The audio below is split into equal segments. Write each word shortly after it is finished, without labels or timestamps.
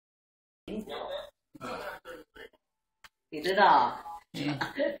你知道？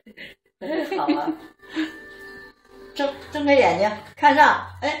好了，睁开眼睛，看上，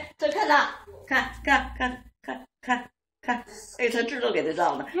哎，这看上，看，哎，他知道给他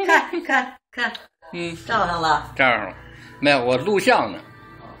照呢，看，照上了，照上了，没有，我录像呢。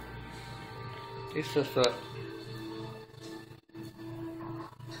This is a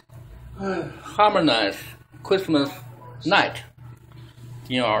harmonious Xmas night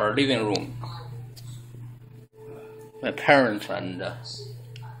in our living room. My parents and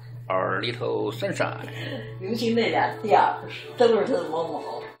our little sunshine. 尤其那俩店儿都是他的某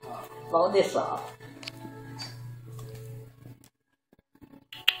某，老那嫂。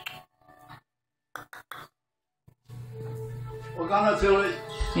我刚才听了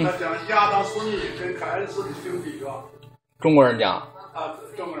他讲亚当斯密跟凯恩斯的兄弟是吧？中国人讲。啊，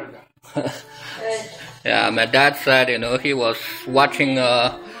中国人讲。Yeah, my dad said, he was watching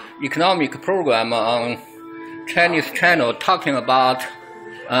a economic program on Chinese channel talking about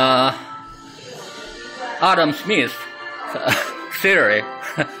Adam Smith's theory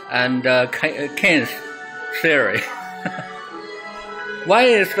and Keynes' theory. One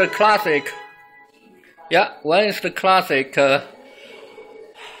is the classic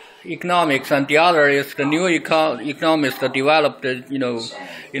economics, and the other is the new economics that developed, in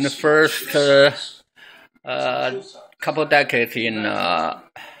the first couple decades in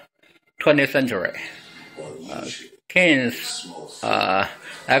 20th century. Keynes,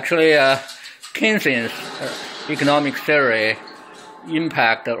 Keynes' economic theory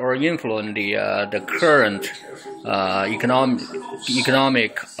impact or influence the current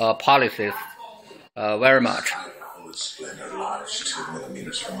economic policies very much.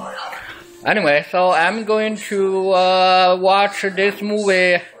 Anyway, so I'm going to watch this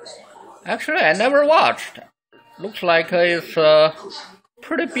movie. Actually, I never watched. Looks like it's a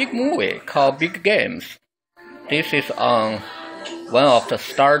pretty big movie called Big Games. This is on one of the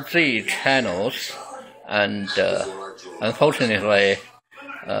Star Z channels, and unfortunately,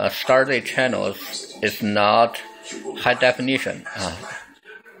 Star Z channels is not high definition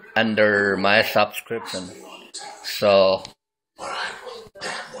under my subscription, so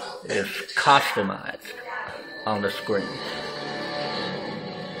it's customized on the screen.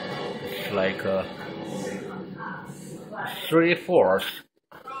 It's like 3/4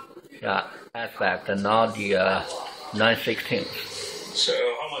 aspect, and not the 9/16. So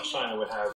how much time I would have